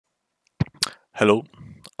Hello,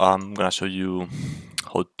 I'm gonna show you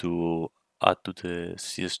how to add to the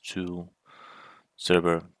CS2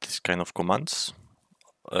 server this kind of commands.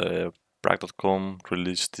 Bragg.com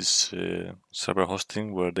released this server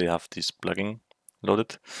hosting where they have this plugin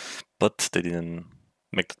loaded, but they didn't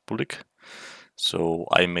make that public. So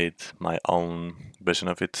I made my own version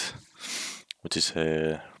of it, which is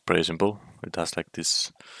pretty simple. It has like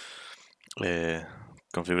this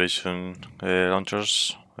configuration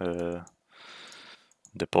launchers.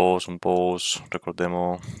 The pause, unpause, record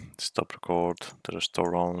demo, stop record, the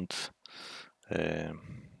restore round. Yeah,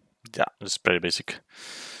 it's very basic.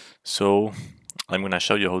 So I'm gonna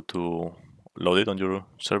show you how to load it on your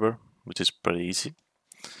server, which is pretty easy.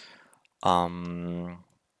 You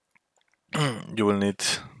will need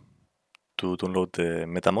to download the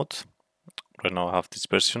Metamod. Right now I have this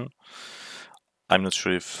version. I'm not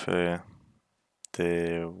sure if the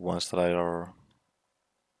ones that are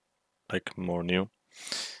like more new,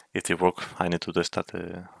 if they work. I need to test that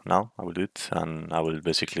now. I will do it, and I will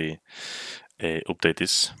basically update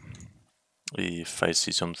this if I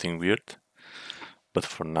see something weird. But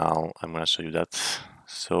for now, I'm gonna show you that.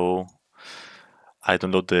 So I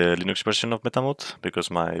download the Linux version of Metamod because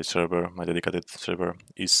my server, my dedicated server,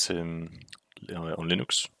 is on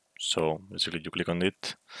Linux. So basically, you click on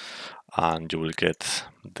it, and you will get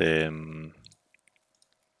the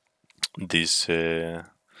this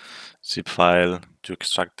zip file. You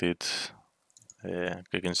extract it,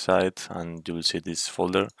 click inside, and you will see this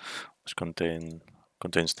folder which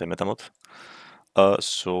contains the Metamod.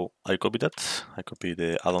 So I copy that. I copy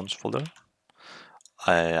the add-ons folder.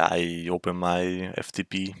 I open my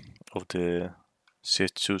FTP of the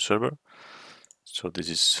CS2 server. So this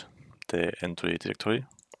is the entry directory.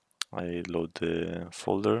 I load the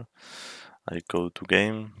folder. I go to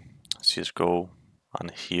game, CSGO,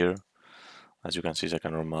 and here, as you can see, it's like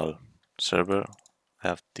a normal server. I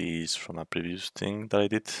have this from a previous thing that I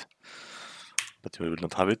did, but we will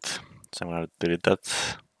not have it. So I'm gonna delete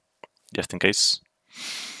that just in case.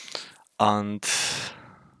 And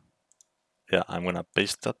yeah, I'm gonna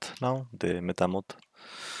paste that now, the Metamod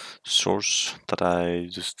source that I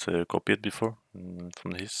just copied before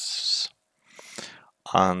from this.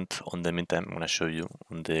 And on the meantime, I'm gonna show you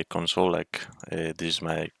on the console, like this is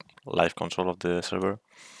my live console of the server,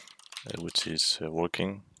 which is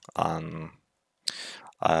working, and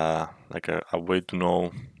like a way to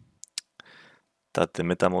know that the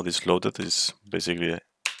Metamod is loaded is basically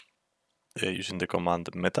using the command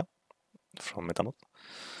meta from Metamod.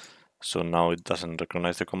 So now it doesn't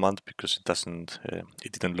recognize the command because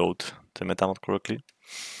it didn't load the Metamod correctly.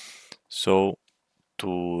 So to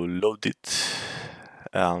load it,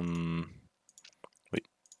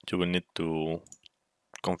 you will need to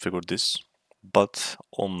configure this. But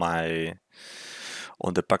on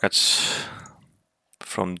the package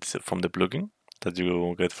from the plugin that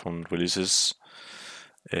you get from releases,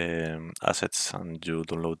 assets, and you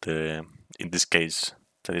download in this case,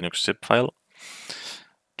 the Linux zip file,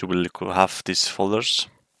 you will have these folders,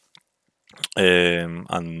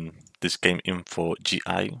 and this game info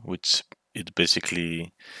GI, which it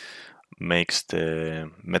basically makes the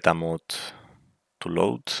Metamod to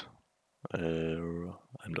load.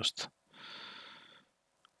 I'm lost.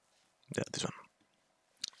 Yeah, this one.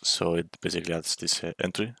 So it basically adds this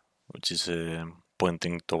entry, which is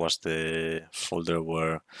pointing towards the folder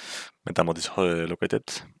where Metamod is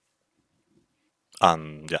located,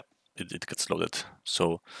 and yeah, it gets loaded.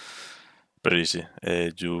 So very easy.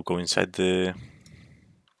 You go inside the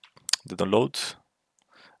download,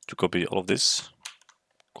 you copy all of this,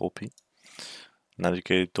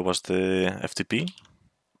 navigate towards the FTP,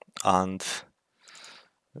 and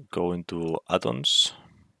go into add-ons.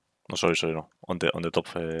 No, sorry, no. On the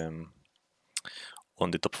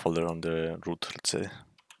top folder on the root, let's say,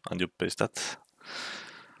 and you paste that,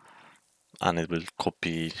 and it will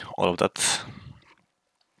copy all of that.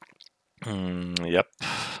 Yep.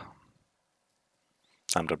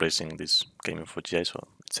 I'm replacing this game info GI, so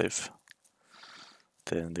it's safe.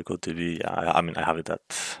 Then the code TV, I mean, I have it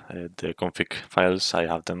at the config files, I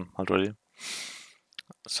have them already.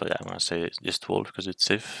 So yeah, I'm gonna say yes to all because it's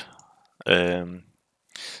safe.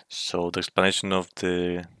 So the explanation of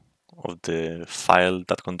the file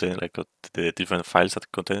that contains, like the different files that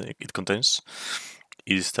it contains,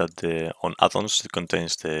 is that on add-ons it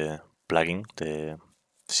contains the plugin, the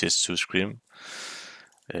CS2 Scrim,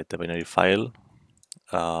 the binary file,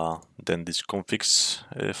 then this configs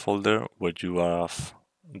folder where you have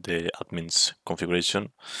the admin's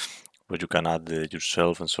configuration, where you can add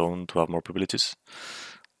yourself and so on to have more privileges.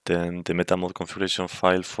 Then the Metamod configuration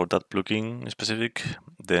file for that plugin specific.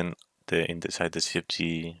 Then inside the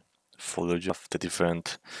CFG folder, you have the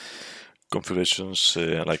different configurations,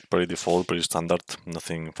 like pretty default, pretty standard,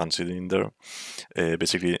 nothing fancy in there.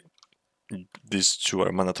 Basically, these two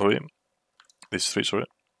are mandatory. These three, sorry.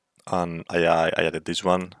 And I added this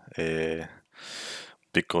one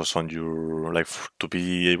because on your to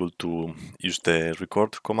be able to use the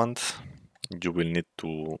record command, you will need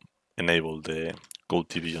to enable the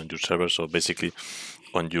GoTV on your server. So basically,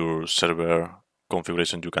 on your server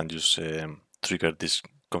configuration, you can just trigger this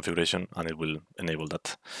configuration, and it will enable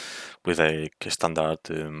that with a standard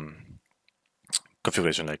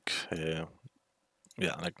configuration, like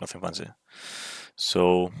like nothing fancy.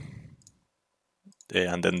 So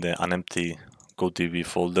and then an empty GoTV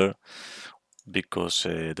folder, because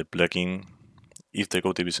the plugin, if the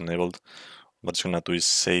GoTV is enabled, what it's gonna do is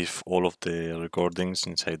save all of the recordings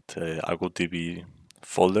inside a GoTV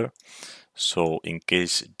folder. So in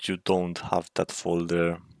case you don't have that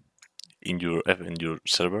folder in your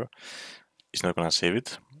server, it's not gonna save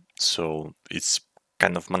it. So it's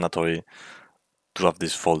kind of mandatory to have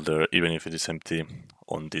this folder, even if it is empty,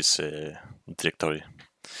 on this directory.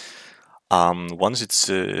 Once it's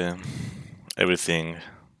everything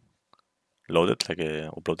loaded, like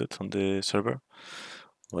uploaded on the server,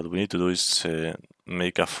 what we need to do is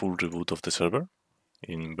make a full reboot of the server.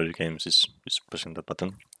 In very games, is pressing that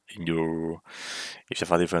button. If you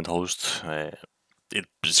have a different host,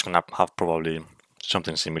 it's gonna have probably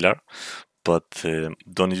something similar, but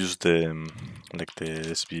don't use the the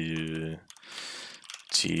SB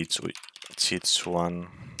cheats one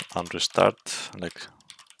and restart.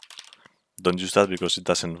 Don't use that, because it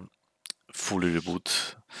doesn't fully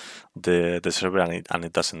reboot the server, and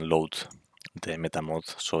it doesn't load the Metamod.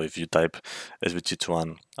 So if you type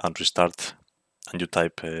svg1 and restart, and you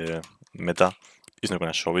type meta, it's not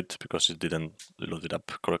going to show it because it didn't load it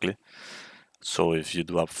up correctly. So if you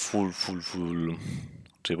do a full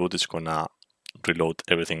reboot, it's going to reload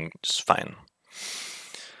everything just fine.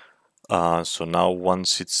 So now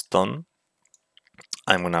once it's done,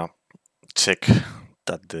 I'm going to check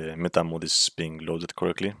that the Metamod is being loaded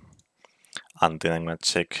correctly, and then I'm going to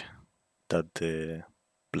check that the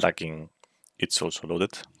plugin it's also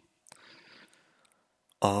loaded.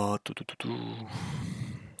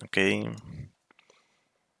 Okay,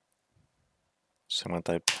 so I'm going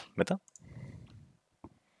to type meta.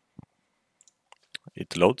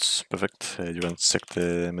 It loads, perfect. You can check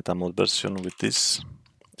the Metamod version with this,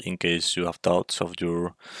 in case you have doubts of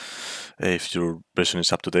your if your version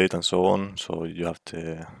is up to date and so on. So you have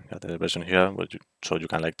the version here, so you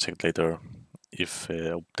can check later if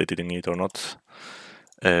updating it or not.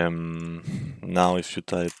 Now if you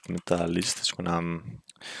type meta list, it's gonna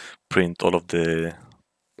print all of the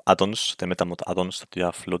add-ons, the Metamod add-ons that you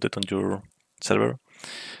have loaded on your server.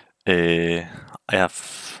 I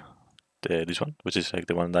have this one, which is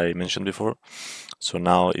the one that I mentioned before. So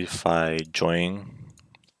now if I join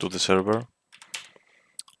to the server,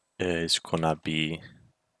 it's gonna be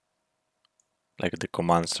the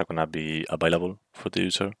commands are gonna be available for the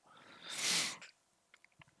user,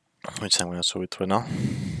 which I'm gonna show it right now.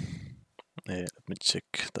 Let me check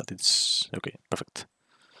that it's okay. Perfect.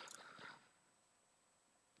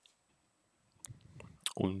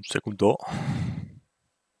 Un segundo.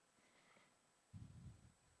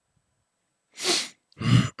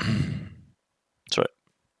 Sorry.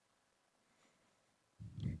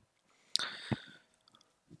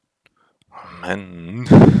 And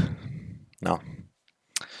now,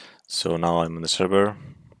 so now I'm on the server.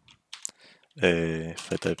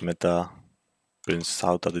 If I type meta, prints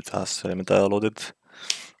out that it has meta loaded.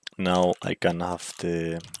 Now I can have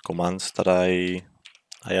the commands that I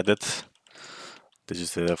added. This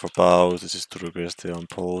is the for pause. This is to regress the on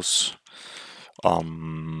pause.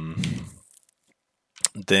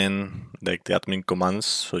 Then the admin commands,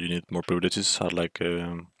 so you need more privileges, are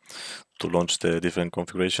to launch the different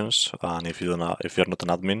configurations. And if you're not an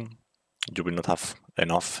admin, you will not have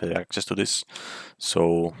enough access to this.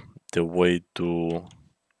 So the way to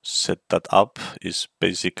set that up is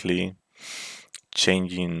basically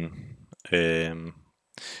changing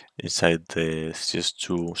inside the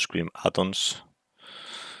CS2 Scrim add-ons.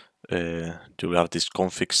 You will have this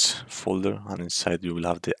configs folder, and inside you will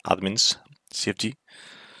have the admins CFG.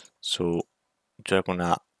 So you're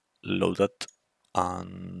gonna load that,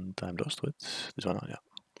 and I'm lost with this one, yeah.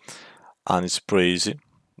 And it's pretty easy.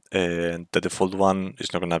 The default one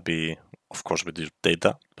is not gonna be, of course, with your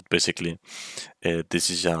data, but basically this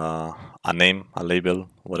is a name, a label,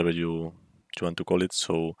 whatever you want to call it.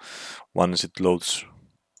 So once it loads,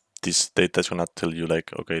 this data is gonna tell you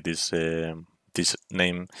okay, this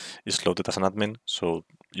name is loaded as an admin, so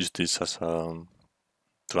use this as to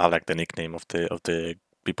have the nickname of the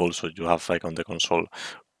people, so you have like on the console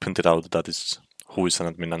printed out that is who is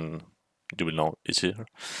an admin, and you will know easier.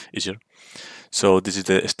 So this is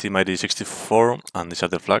the STEAM 64, and these are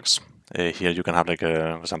the flags. Here you can have like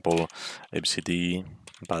for example ABCD,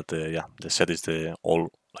 but yeah, the set is the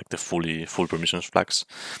all like the full permissions flags.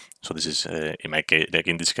 So this is in my case, like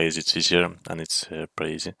in this case, it's easier and it's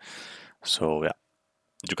pretty easy. So yeah,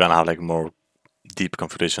 you can have like more deep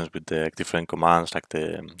configurations with the different commands like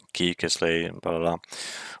the kick, slay, blah blah blah.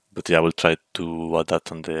 But yeah, I will try to add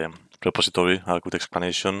that on the repository, a good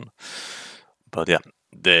explanation. But yeah,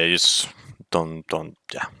 they just don't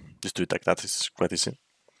just do it like that. It's quite easy.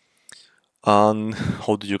 And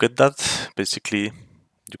how do you get that? Basically,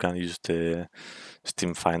 you can use the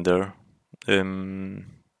Steam Finder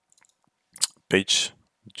page.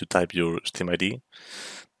 You type your Steam ID,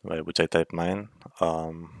 which I type mine.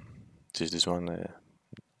 This is this one.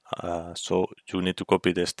 So you need to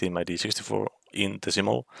copy the Steam ID 64 in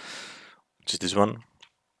decimal, which is this one.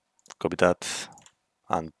 Copy that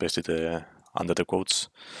and paste it under the quotes.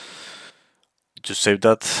 Just save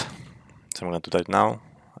that. So I'm going to do that now.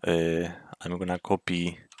 I'm going to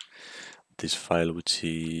copy this file, which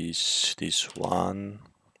is this one.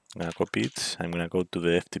 I'm going to copy it. I'm going to go to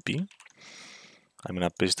the FTP. I'm going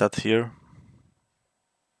to paste that here.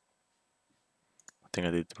 I think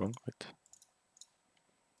I did it wrong. Wait.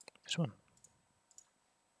 This one.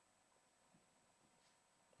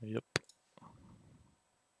 Yep.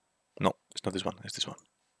 No, it's not this one. It's this one.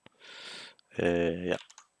 Yeah.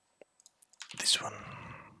 This one.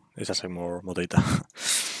 It has like more data.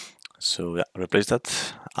 So yeah, replace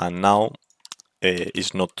that. And now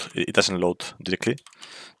it doesn't load directly.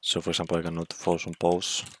 So for example, I cannot force on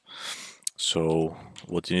pause. So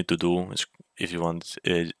what you need to do is, if you want,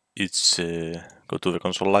 it's go to the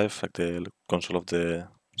console live, like the console of the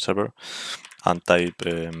server, and type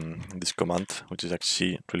this command, which is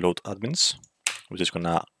actually reload admins, which is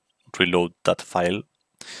gonna reload that file,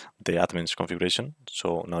 the admins configuration.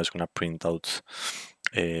 So now it's gonna print out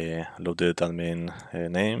loaded admin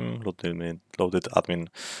name, loaded admin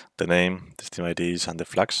the name, the Steam IDs, and the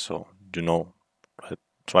flags. So you know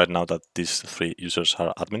right now that these three users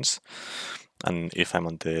are admins. And if I'm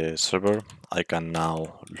on the server, I can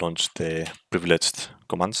now launch the privileged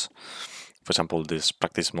commands. For example, this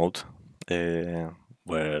practice mode,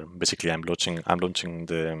 where basically I'm launching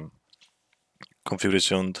the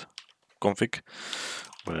configuration config,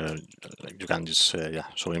 where you can just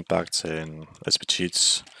show impacts and SB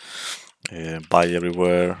sheets, buy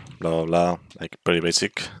everywhere, blah blah blah, like pretty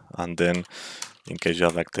basic. And then in case you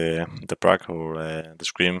have like the prac or the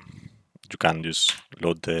Scrim, you can just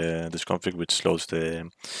load this config, which loads the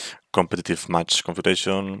competitive match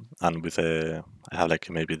configuration. And with I have like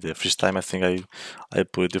maybe the freeze time. I think I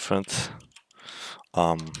put it different.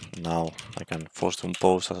 Now I can force to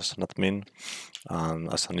impose as an admin,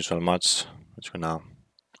 and as an usual match, it's gonna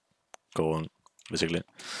go on basically.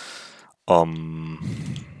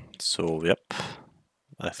 So yep,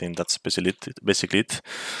 I think that's basically it.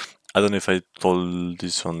 I don't know if I told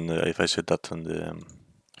this on if I said that on the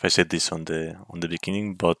if I said this on the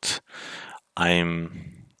beginning, but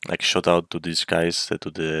I'm like shout out to these guys, to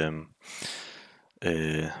the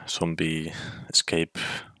zombie escape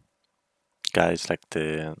guys. Like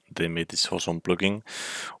they made this awesome plugin,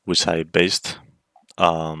 which I based.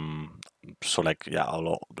 So like yeah,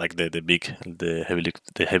 like the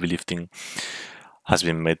heavy lifting has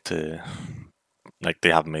been made. Like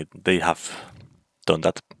they have done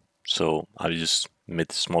that. So I just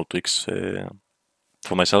made small tweaks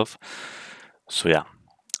for myself. So yeah,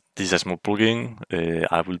 this is a small plugin.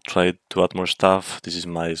 I will try to add more stuff. This is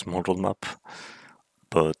my small roadmap.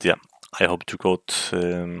 But yeah, I hope you got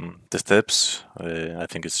the steps. I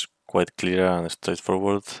think it's quite clear and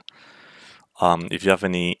straightforward. If you have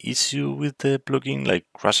any issue with the plugin, like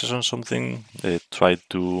crashes or something, try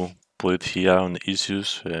to put it here on the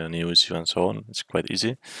issues, new issue and so on. It's quite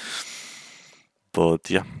easy. But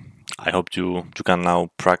yeah, I hope you can now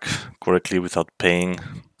prac correctly without paying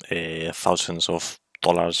thousands of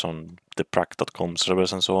dollars on the prac.com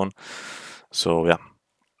servers and so on. So yeah,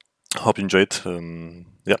 hope you enjoyed.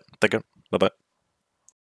 Yeah, take care. Bye bye.